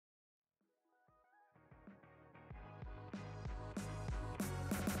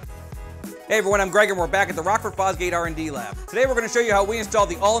Hey everyone, I'm Greg and we're back at the Rockford Fosgate R&D lab. Today we're going to show you how we installed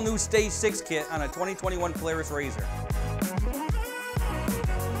the all-new Stage 6 kit on a 2021 Polaris RZR.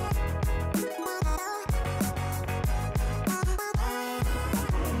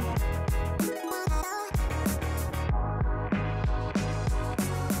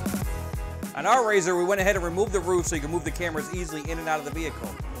 On our RZR, we went ahead and removed the roof so you can move the cameras easily in and out of the vehicle.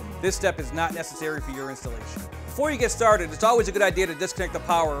 This step is not necessary for your installation. Before you get started, it's always a good idea to disconnect the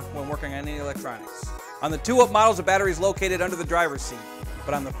power when working on any electronics. On the 2-up models, the battery is located under the driver's seat,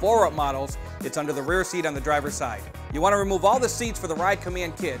 but on the 4-up models, it's under the rear seat on the driver's side. You want to remove all the seats for the ride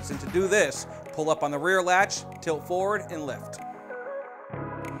command kits, and to do this, pull up on the rear latch, tilt forward, and lift.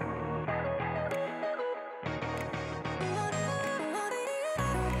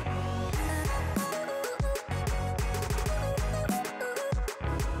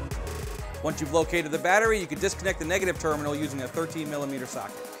 Once you've located the battery, you can disconnect the negative terminal using a 13mm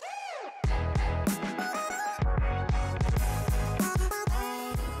socket.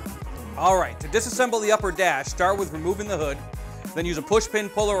 Alright, to disassemble the upper dash, start with removing the hood, then use a push pin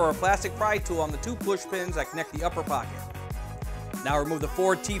puller or a plastic pry tool on the 2 push pins that connect the upper pocket. Now remove the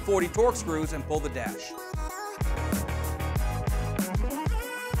 4 T40 torque screws and pull the dash.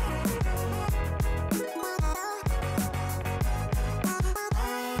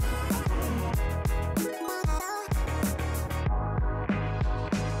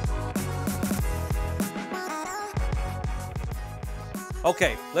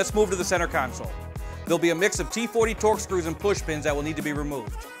 Okay, let's move to the center console. There'll be a mix of T40 torque screws and push pins that will need to be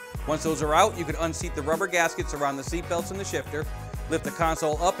removed. Once those are out, you can unseat the rubber gaskets around the seat belts and the shifter, lift the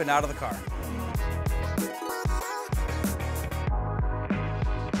console up and out of the car.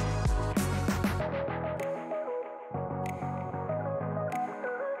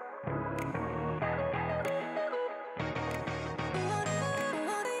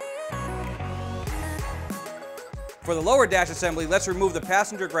 For the lower dash assembly, let's remove the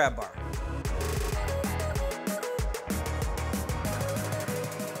passenger grab bar.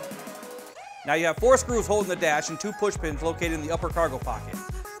 Now you have 4 screws holding the dash and 2 push pins located in the upper cargo pocket.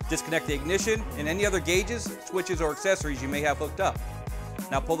 Disconnect the ignition and any other gauges, switches, or accessories you may have hooked up.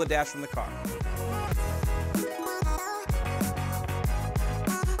 Now pull the dash from the car.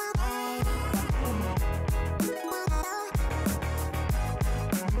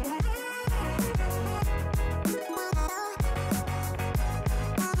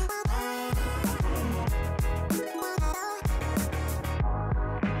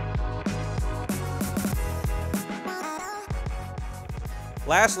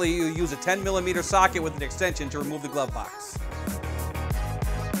 Lastly, you use a 10mm socket with an extension to remove the glove box.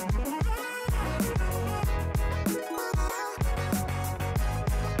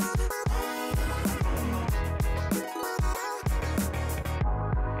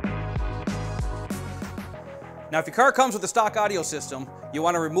 Now, if your car comes with a stock audio system, you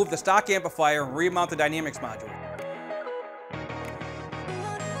want to remove the stock amplifier and remount the dynamics module.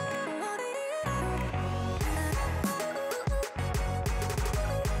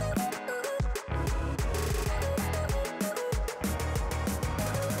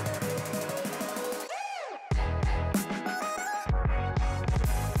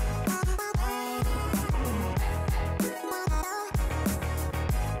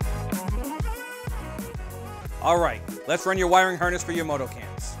 Alright, let's run your wiring harness for your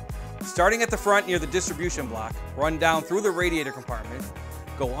Moto-Cans. Starting at the front near the distribution block, run down through the radiator compartment,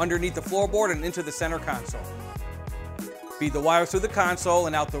 go underneath the floorboard and into the center console. Feed the wires through the console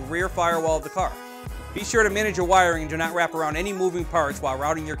and out the rear firewall of the car. Be sure to manage your wiring and do not wrap around any moving parts while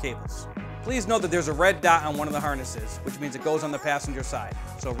routing your cables. Please note that there's a red dot on one of the harnesses, which means it goes on the passenger side,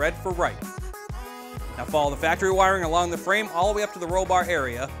 so red for right. Now follow the factory wiring along the frame all the way up to the roll bar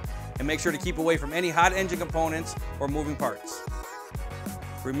area, and make sure to keep away from any hot engine components or moving parts.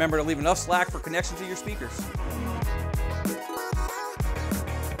 Remember to leave enough slack for connection to your speakers.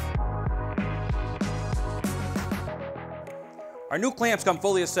 Our new clamps come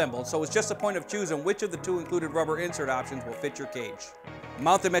fully assembled, so it's just a point of choosing which of the 2 included rubber insert options will fit your cage.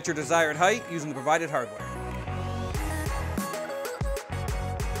 Mount them at your desired height using the provided hardware.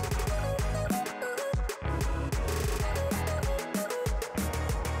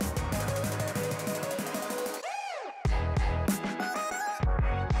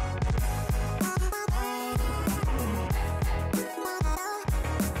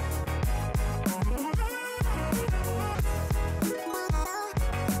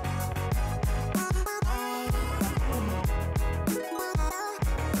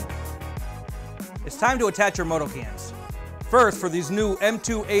 It's time to attach your Moto-Cans. First, for these new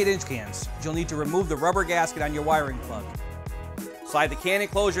M2 8-inch cans, you'll need to remove the rubber gasket on your wiring plug. Slide the can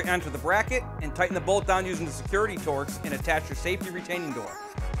enclosure onto the bracket and tighten the bolt down using the security Torx and attach your safety retaining door.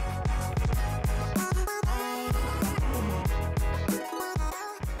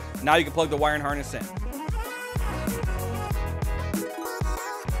 Now you can plug the wiring harness in.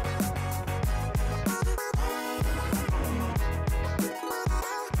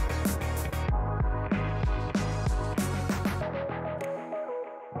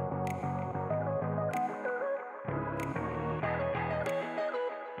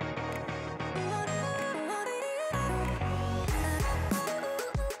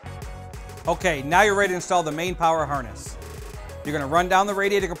 Okay, now you're ready to install the main power harness. You're going to run down the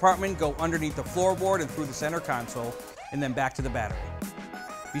radiator compartment, go underneath the floorboard and through the center console, and then back to the battery.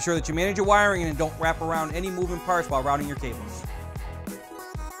 Be sure that you manage your wiring and don't wrap around any moving parts while routing your cables.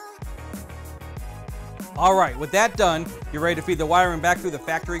 Alright, with that done, you're ready to feed the wiring back through the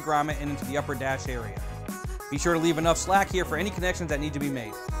factory grommet and into the upper dash area. Be sure to leave enough slack here for any connections that need to be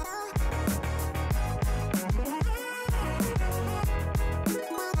made.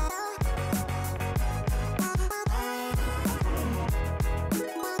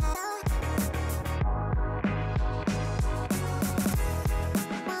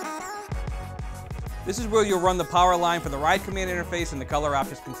 This is where you'll run the power line for the ride command interface and the color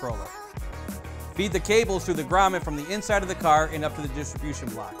Optix controller. Feed the cables through the grommet from the inside of the car and up to the distribution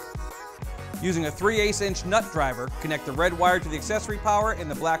block. Using a 3/8" nut driver, connect the red wire to the accessory power and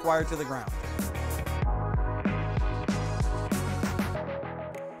the black wire to the ground.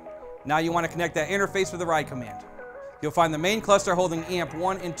 Now you want to connect that interface for the ride command. You'll find the main cluster holding amp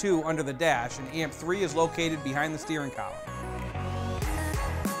 1 and 2 under the dash, and amp 3 is located behind the steering column.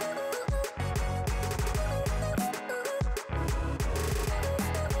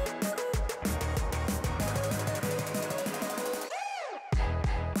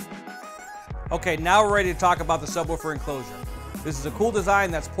 Okay, now we're ready to talk about the subwoofer enclosure. This is a cool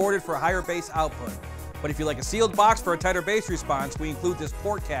design that's ported for a higher bass output. But if you like a sealed box for a tighter bass response, we include this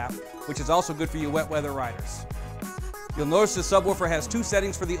port cap, which is also good for you wet weather riders. You'll notice the subwoofer has 2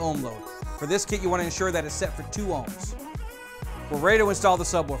 settings for the ohm load. For this kit, you want to ensure that it's set for 2 ohms. We're ready to install the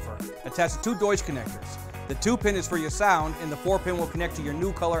subwoofer. Attach the 2 Deutsch connectors. The 2-pin is for your sound, and the 4-pin will connect to your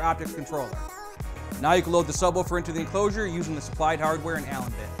new color Optix controller. Now you can load the subwoofer into the enclosure using the supplied hardware and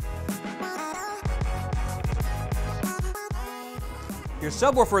Allen bit. Your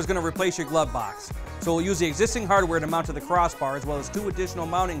subwoofer is going to replace your glove box, so we'll use the existing hardware to mount to the crossbar as well as 2 additional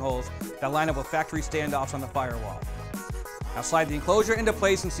mounting holes that line up with factory standoffs on the firewall. Now slide the enclosure into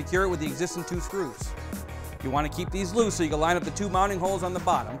place and secure it with the existing 2 screws. You want to keep these loose so you can line up the 2 mounting holes on the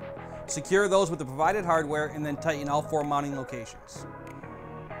bottom, secure those with the provided hardware, and then tighten all 4 mounting locations.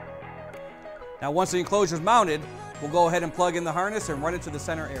 Now once the enclosure is mounted, we'll go ahead and plug in the harness and run it to the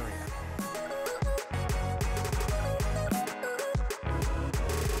center area.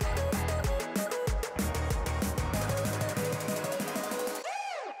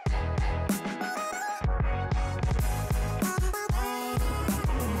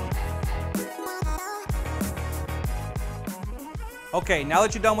 Okay, now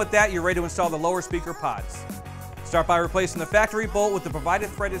that you're done with that, you're ready to install the lower speaker pods. Start by replacing the factory bolt with the provided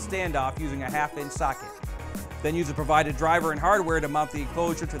threaded standoff using a 1/2" socket. Then use the provided driver and hardware to mount the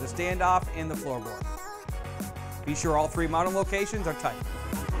enclosure to the standoff and the floorboard. Be sure all 3 mounting locations are tight.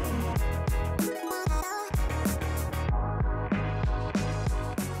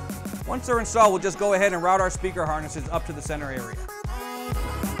 Once they're installed, we'll just go ahead and route our speaker harnesses up to the center area.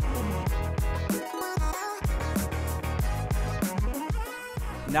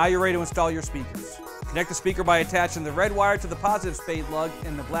 Now you're ready to install your speakers. Connect the speaker by attaching the red wire to the positive spade lug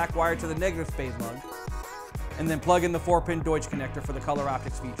and the black wire to the negative spade lug, and then plug in the 4-pin Deutsch connector for the color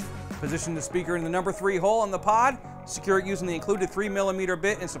Optix feature. Position the speaker in the number 3 hole on the pod, secure it using the included 3mm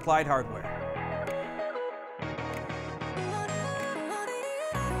bit and supplied hardware.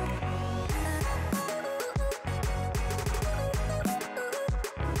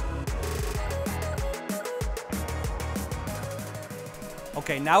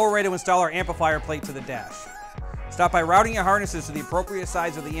 Okay, now we're ready to install our amplifier plate to the dash. Start by routing your harnesses to the appropriate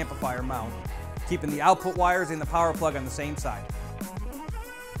size of the amplifier mount, keeping the output wires and the power plug on the same side.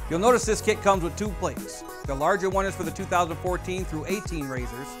 You'll notice this kit comes with 2 plates. The larger one is for the 2014 through 18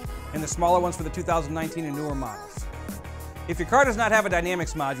 RZRs, and the smaller one's for the 2019 and newer models. If your car does not have a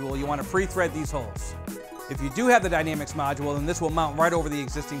dynamics module, you want to pre-thread these holes. If you do have the dynamics module, then this will mount right over the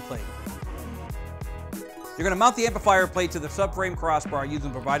existing plate. You're going to mount the amplifier plate to the subframe crossbar using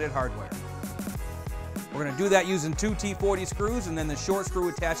provided hardware. We're going to do that using 2 T40 screws, and then the short screw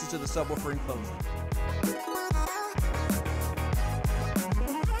attaches to the subwoofer enclosure.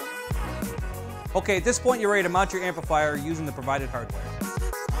 Okay, at this point you're ready to mount your amplifier using the provided hardware.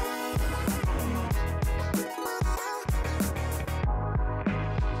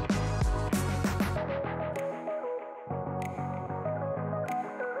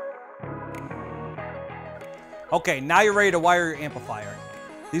 Okay, now you're ready to wire your amplifier.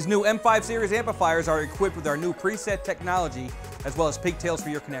 These new M5 series amplifiers are equipped with our new preset technology as well as pigtails for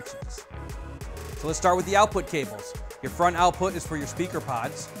your connections. So let's start with the output cables. Your front output is for your speaker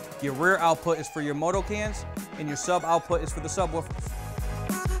pods, your rear output is for your Moto-Cans, and your sub output is for the subwoofers.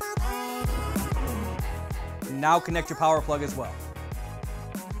 Now connect your power plug as well.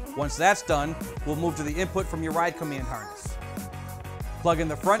 Once that's done, we'll move to the input from your ride command harness. Plug in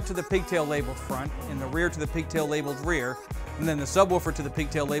the front to the pigtail labeled front, and the rear to the pigtail labeled rear, and then the subwoofer to the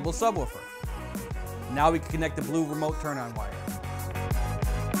pigtail labeled subwoofer. Now we can connect the blue remote turn-on wire.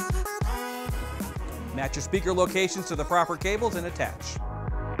 Match your speaker locations to the proper cables and attach.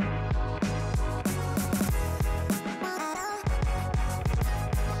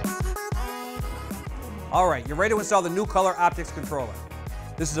 Alright, you're ready to install the new color Optix controller.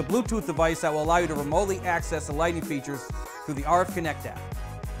 This is a Bluetooth device that will allow you to remotely access the lighting features through the RF Connect app.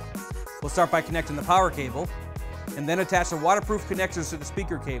 We'll start by connecting the power cable, and then attach the waterproof connections to the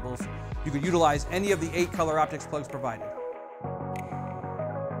speaker cables. You could utilize any of the 8 color Optix plugs provided.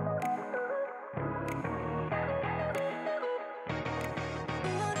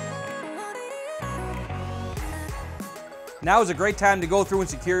 Now is a great time to go through and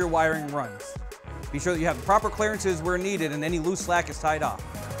secure your wiring runs. Be sure that you have the proper clearances where needed and any loose slack is tied off.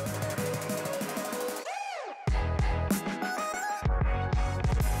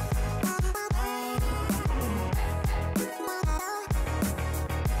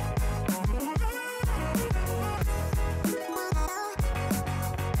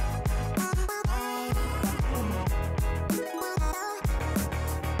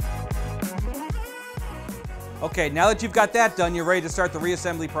 Okay, now that you've got that done, you're ready to start the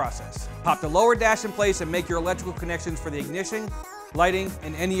reassembly process. Pop the lower dash in place and make your electrical connections for the ignition, lighting,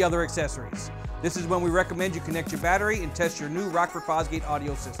 and any other accessories. This is when we recommend you connect your battery and test your new Rockford Fosgate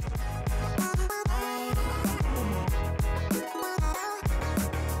audio system.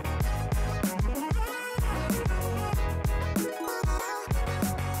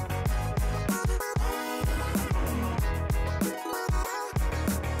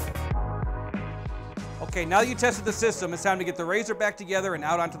 Okay, now that you tested the system, it's time to get the RZR back together and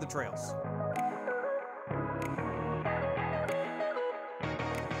out onto the trails.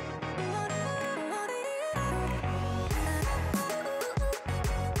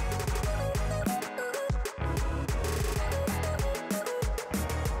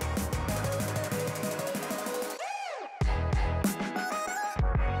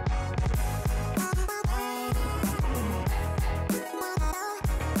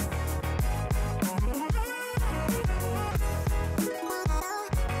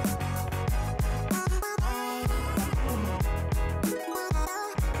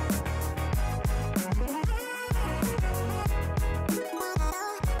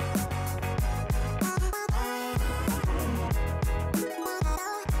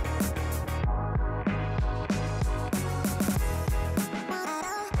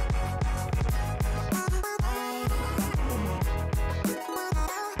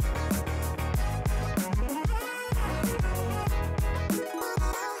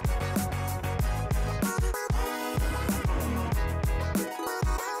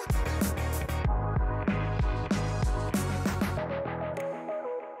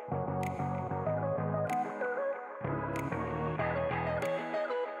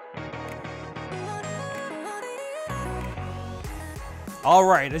 All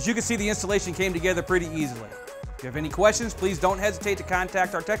right, as you can see, the installation came together pretty easily. If you have any questions, please don't hesitate to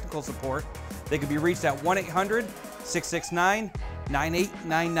contact our technical support. They can be reached at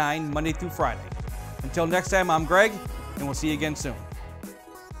 1-800-669-9899 Monday through Friday. Until next time, I'm Greg, and we'll see you again soon.